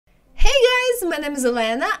guys, my name is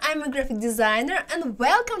Elena, I'm a graphic designer and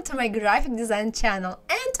welcome to my graphic design channel.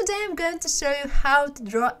 And today I'm going to show you how to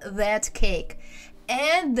draw that cake.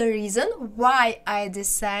 And the reason why I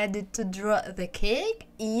decided to draw the cake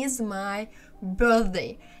is my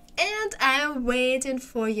birthday. And I'm waiting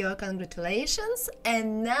for your congratulations.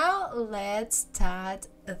 And now let's start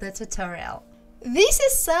the tutorial. This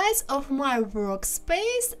is size of my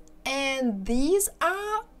workspace and these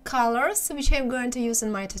are colors which I'm going to use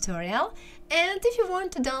in my tutorial. And if you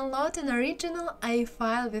want to download an original AI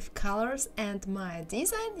file with colors and my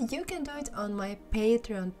design, you can do it on my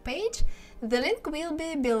Patreon page. The link will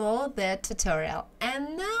be below the tutorial.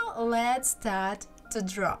 And now let's start to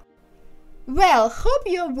draw. Well, hope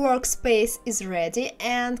your workspace is ready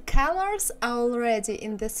and colors are already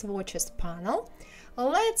in the swatches panel.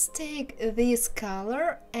 Let's take this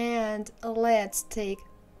color and let's take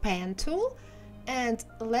pen tool and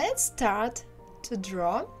let's start to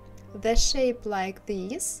draw the shape like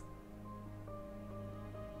this.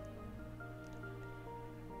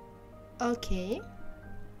 Okay.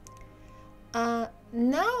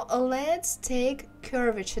 Now let's take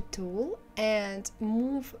curvature tool and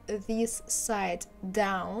move this side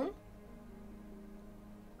down.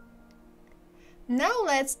 Now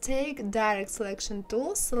let's take direct selection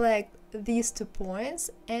tool, select these 2 points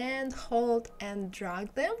and hold and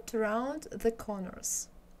drag them to round the corners.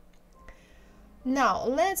 Now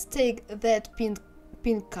let's take that pink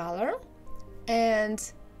color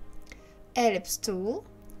and ellipse tool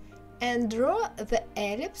and draw the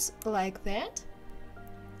ellipse like that.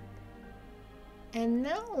 And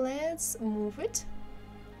now let's move it,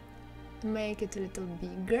 make it a little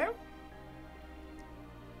bigger,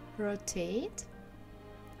 rotate.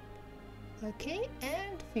 Okay,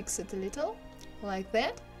 and fix it a little, like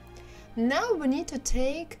that. Now we need to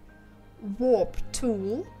take warp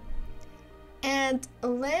tool and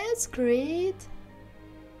let's create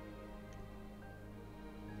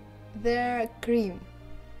the cream,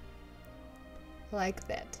 like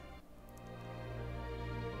that.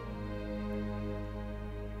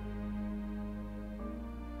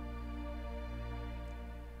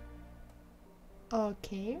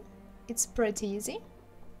 Okay, it's pretty easy.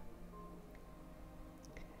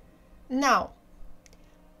 Now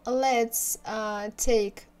let's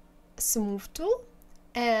take smooth tool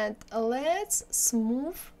and let's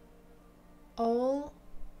smooth all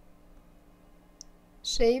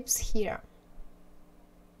shapes here,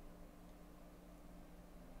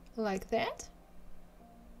 like that.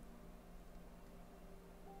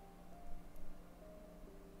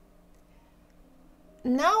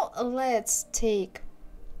 Now let's take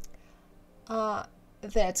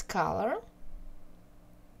that color,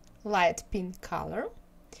 light pink color,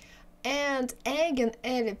 and again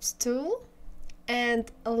ellipse tool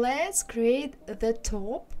and let's create the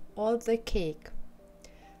top of the cake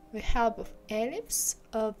with help of ellipse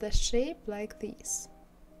of the shape like this.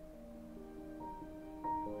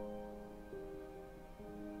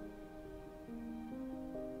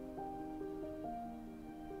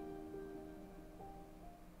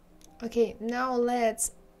 Okay, now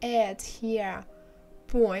let's add here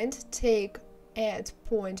point, take add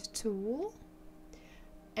point tool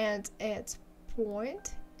and add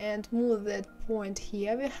point and move that point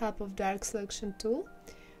here with help of direct selection tool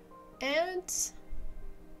and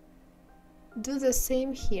do the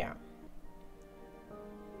same here.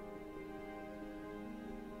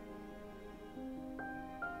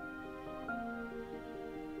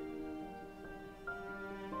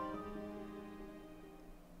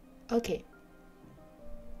 Okay.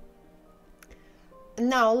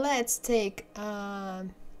 Now let's take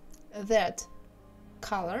that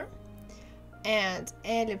color and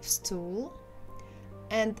ellipse tool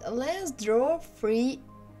and let's draw 3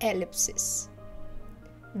 ellipses,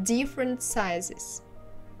 different sizes,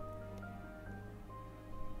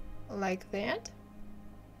 like that.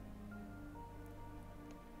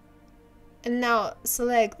 And now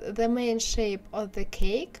select the main shape of the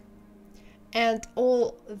cake and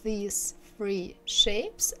all these 3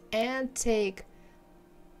 shapes and take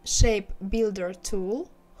shape builder tool,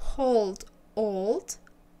 hold Alt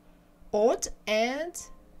and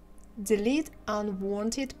delete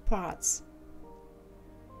unwanted parts.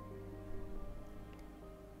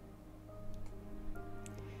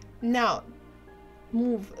 Now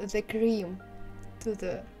move the cream to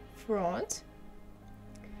the front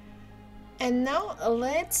and now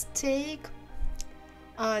let's take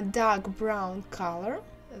a dark brown color,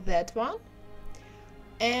 that one,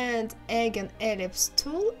 and again ellipse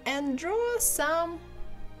tool and draw some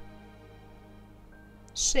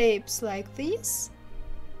shapes like this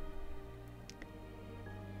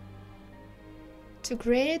to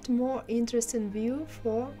create more interesting view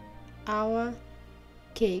for our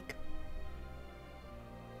cake.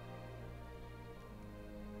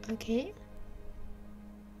 Okay.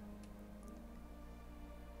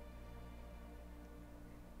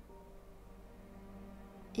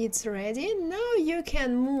 It's ready. Now you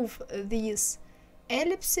can move these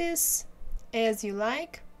ellipses as you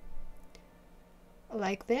like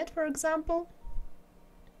that, for example.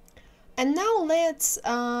 And now let's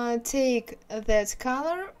take that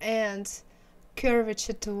color and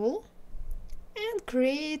curvature tool and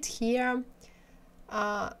create here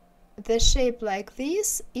the shape like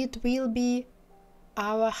this. It will be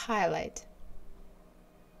our highlight.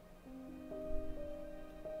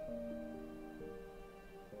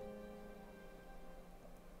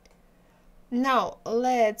 Now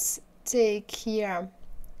let's take here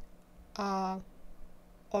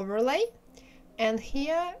overlay and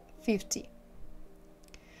here 50.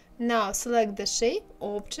 Now select the shape,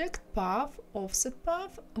 object, path, offset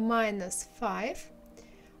path, -5.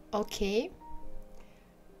 OK.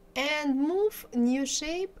 And move new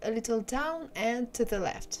shape a little down and to the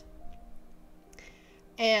left.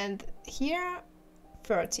 And here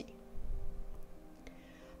 30.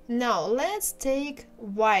 Now let's take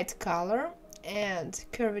white color and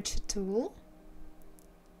curvature tool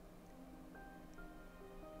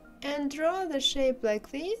and draw the shape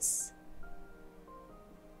like this.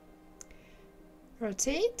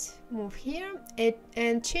 Rotate, move here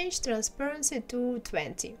and change transparency to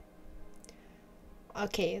 20.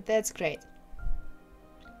 Okay, that's great.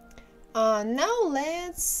 Now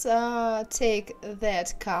let's take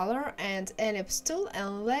that color and ellipse tool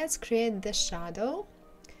and let's create the shadow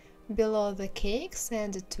below the cake,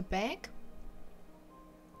 send it to back.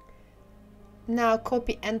 Now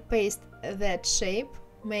copy and paste that shape,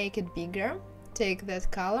 make it bigger, take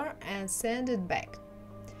that color and send it back.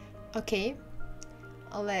 Okay,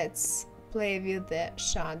 let's play with the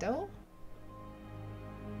shadow.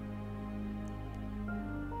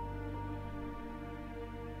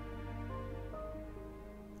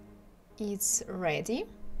 It's ready.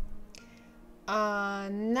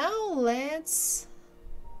 Now let's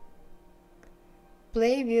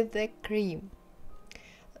play with the cream.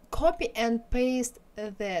 Copy and paste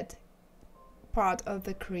that part of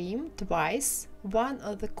the cream twice. One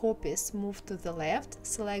of the copies move to the left,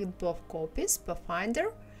 select both copies,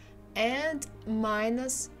 Pathfinder and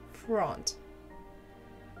 -front.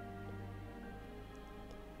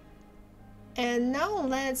 And now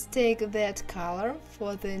let's take that color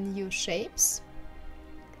for the new shapes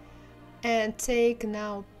and take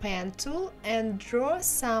now pen tool and draw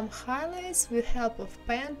some highlights with help of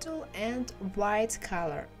pen tool and white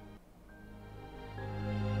color.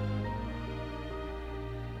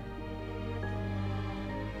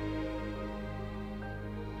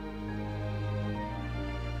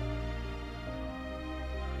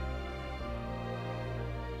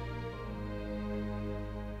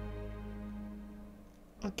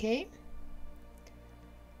 Okay,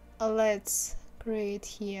 let's create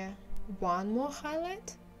here one more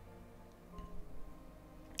highlight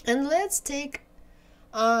and let's take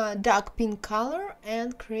a dark pink color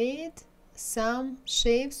and create some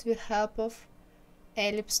shapes with help of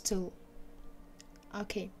ellipse tool.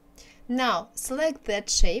 Okay, now select that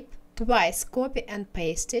shape twice, copy and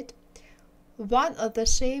paste it. One of the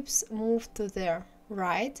shapes move to the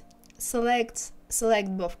right, select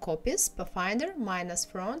both copies, Pathfinder,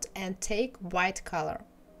 -front and take white color.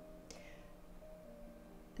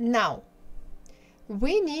 Now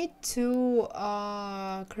we need to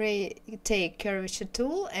take curvature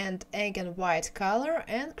tool and again white color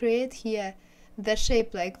and create here the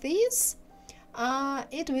shape like this.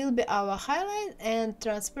 It will be our highlight and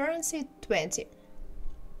transparency 20.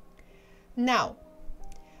 Now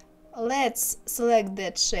let's select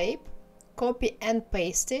that shape, copy and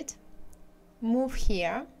paste it, move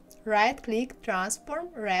here, right click, transform,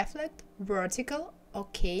 reflect, vertical,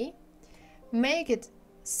 OK, make it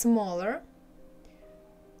smaller,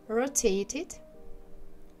 rotate it,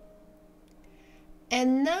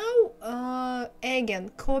 and now again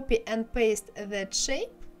copy and paste that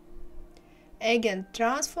shape, again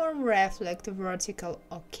transform, reflect, vertical,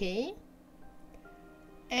 OK,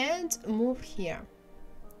 and move here,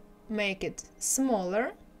 make it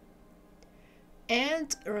smaller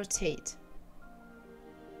and rotate.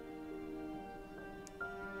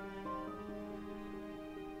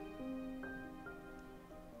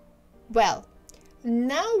 Well,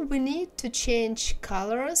 now we need to change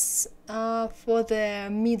colors for the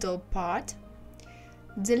middle part.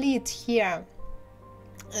 Delete here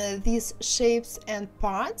these shapes and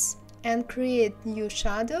parts and create new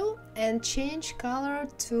shadow and change color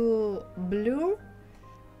to blue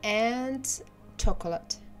and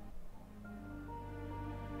chocolate.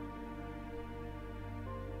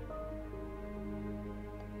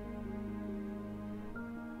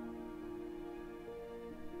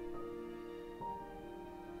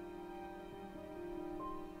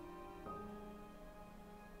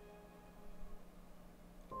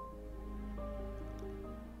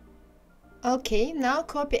 Okay, now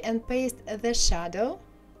copy and paste the shadow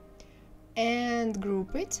and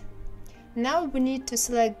group it. Now we need to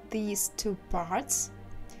select these two parts,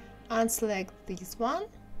 unselect this one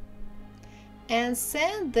and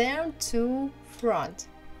send them to front.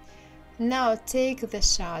 Now take the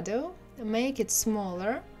shadow, make it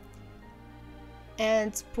smaller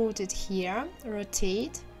and put it here,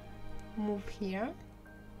 rotate, move here,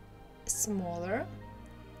 smaller.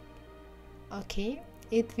 Okay,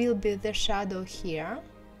 it will be the shadow here.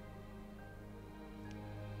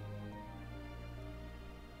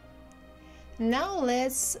 Now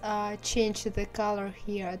let's change the color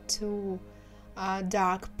here to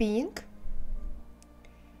dark pink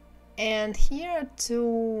and here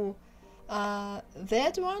to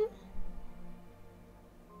that one,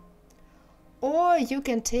 or you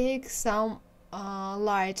can take some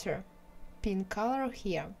lighter pink color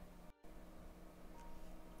here.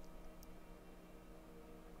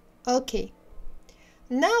 Okay,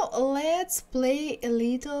 now let's play a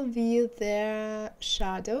little with the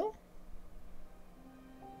shadow.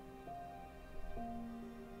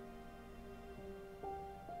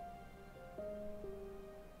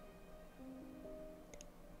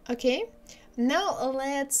 Okay, now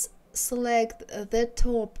let's select the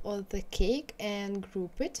top of the cake and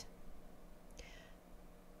group it.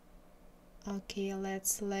 Okay,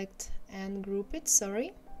 let's select and group it,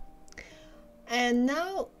 sorry. And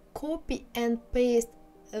now copy and paste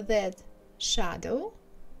that shadow.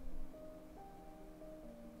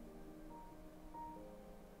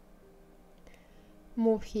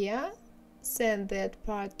 Move here, send that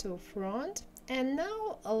part to front. And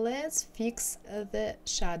now let's fix the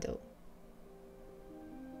shadow.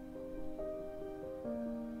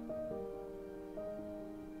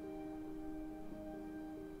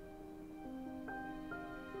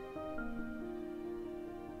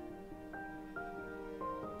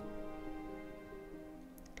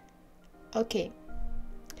 Okay,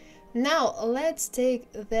 now let's take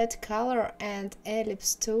that color and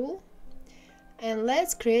ellipse tool and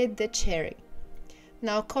let's create the cherry.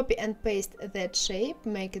 Now copy and paste that shape,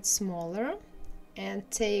 make it smaller and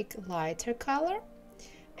take lighter color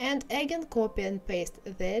and again copy and paste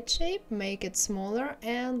that shape, make it smaller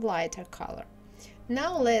and lighter color.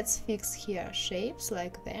 Now let's fix here shapes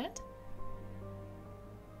like that.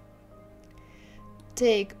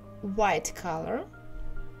 Take white color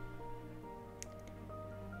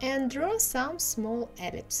and draw some small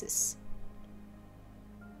ellipses.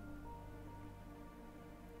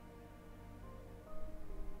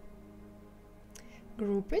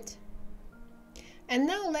 Group it. And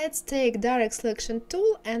now let's take direct selection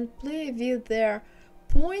tool and play with their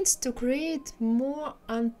points to create more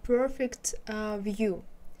imperfect view.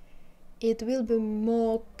 It will be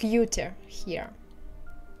more cuter here.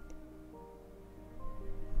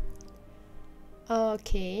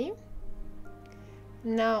 Okay.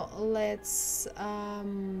 Now let's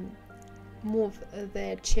move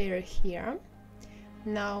the chair here.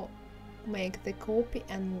 Now make the copy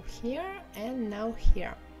and move here and now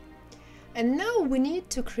here. And now we need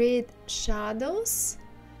to create shadows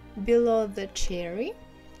below the cherry.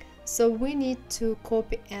 So we need to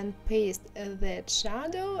copy and paste that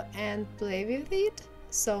shadow and play with it.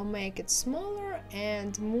 So make it smaller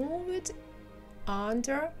and move it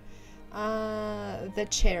under the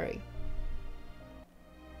cherry.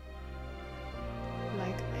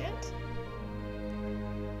 Like that.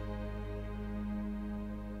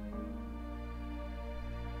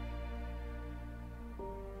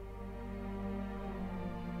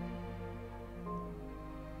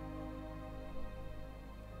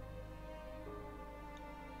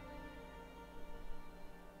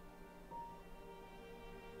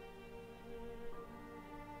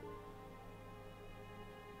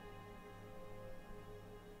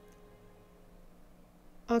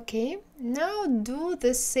 Okay, now do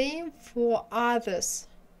the same for others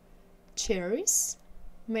cherries.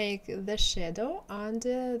 Make the shadow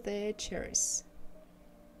under the cherries.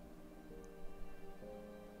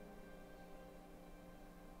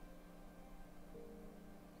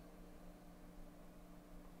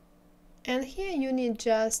 And here you need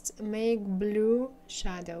just make blue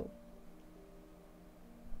shadow.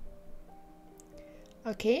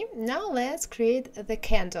 Okay, now let's create the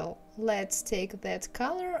candle. Let's take that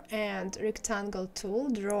color and rectangle tool,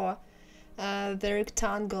 draw the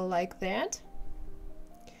rectangle like that.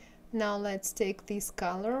 Now let's take this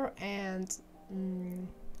color and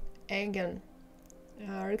again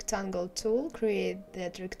rectangle tool, create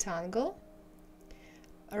that rectangle,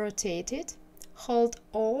 rotate it, hold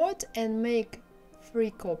Alt and make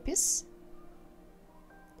 3 copies.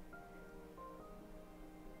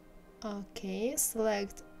 Okay,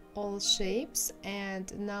 select all shapes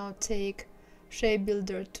and now take shape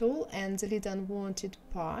builder tool and delete unwanted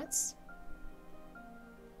parts.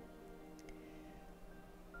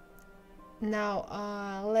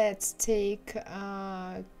 Now let's take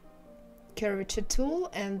curvature tool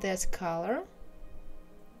and that color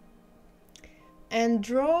and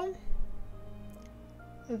draw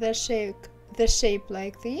the shape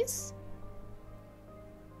like this.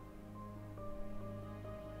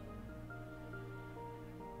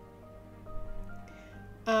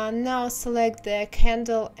 Now select the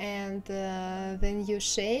candle and the new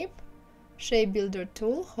shape builder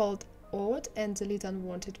tool, hold Alt and delete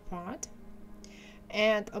unwanted part,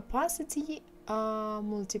 and opacity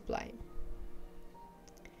multiply.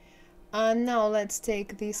 Now let's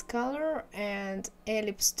take this color and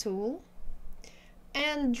ellipse tool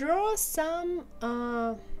and draw some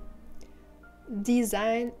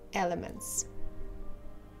design elements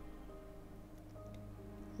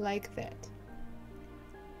like that.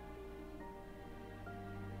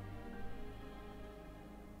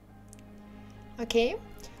 Okay,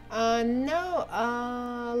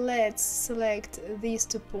 now let's select these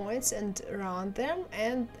 2 points and round them,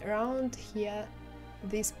 and round here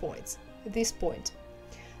this point.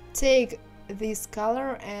 Take this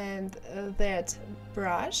color and that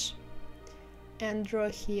brush and draw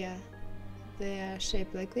here the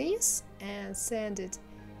shape like this and send it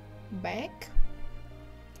back.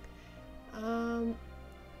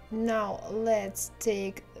 Now let's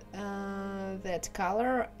take that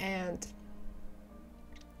color and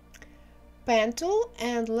pen tool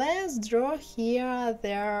and let's draw here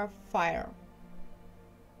their fire.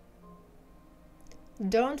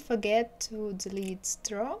 Don't forget to delete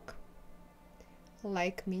stroke,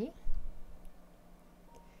 like me.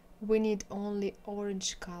 We need only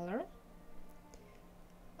orange color.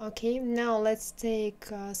 Okay, now let's take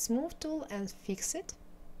smooth tool and fix it.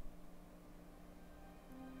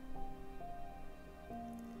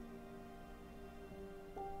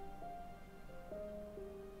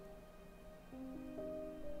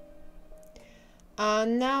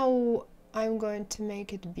 Now I'm going to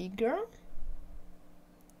make it bigger.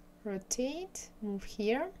 Rotate, move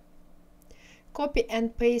here. Copy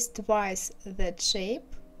and paste twice that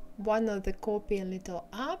shape. One of the copy a little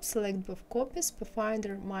up, select both copies,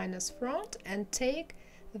 pathfinder minus front and take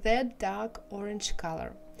that dark orange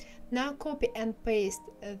color. Now copy and paste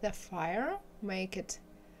the fire, make it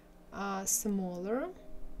smaller,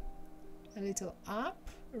 a little up,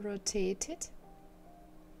 rotate it.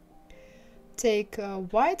 Take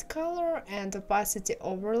white color and opacity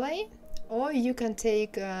overlay, or you can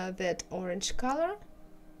take that orange color.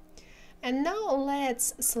 And now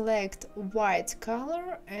let's select white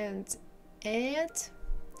color and add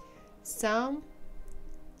some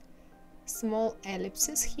small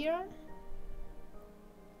ellipses here.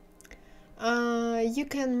 You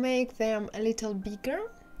can make them a little bigger.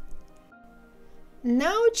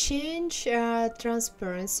 Now change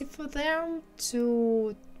transparency for them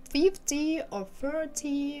to 50 or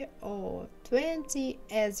 30 or 20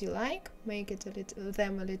 as you like. Make it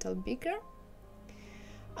them a little bigger.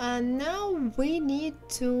 And now we need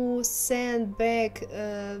to send back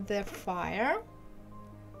the fire.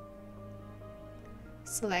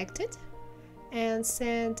 Select it and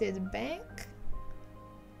send it back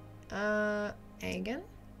again.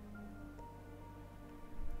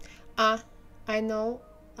 I know.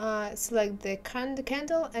 Select the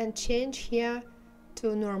candle and change here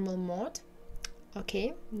to normal mode.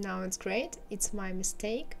 Okay, now it's great. It's my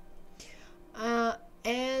mistake.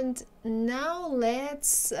 And now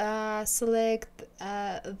let's select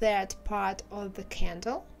that part of the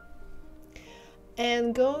candle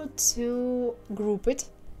and go to group it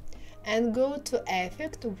and go to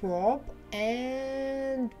effect, warp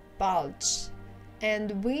and bulge,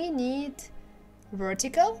 and we need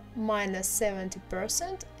vertical minus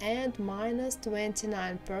 70% and minus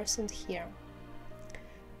 29% here.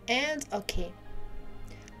 And OK.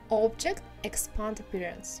 Object, expand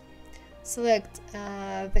appearance. Select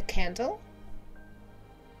the candle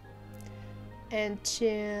and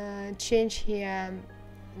change here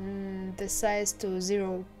the size to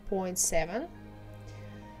 0.7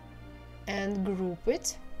 and group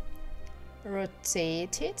it,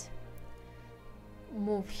 rotate it,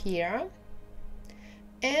 move here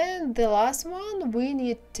And the last one, we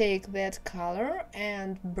need to take that color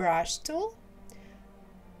and brush tool,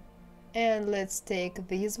 and let's take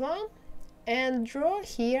this one and draw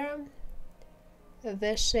here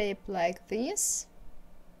the shape like this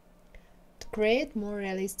to create more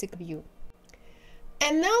realistic view.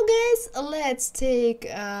 And now guys, let's take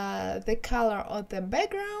the color of the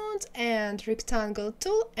background and rectangle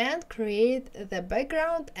tool and create the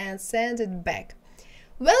background and send it back.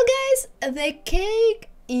 Well guys, the cake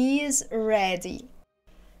is ready.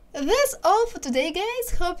 That's all for today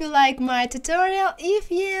guys, hope you like my tutorial.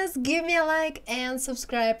 If yes, give me a like and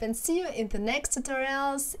subscribe, and see you in the next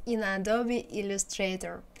tutorials in Adobe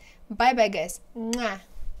Illustrator. Bye bye guys. Mwah.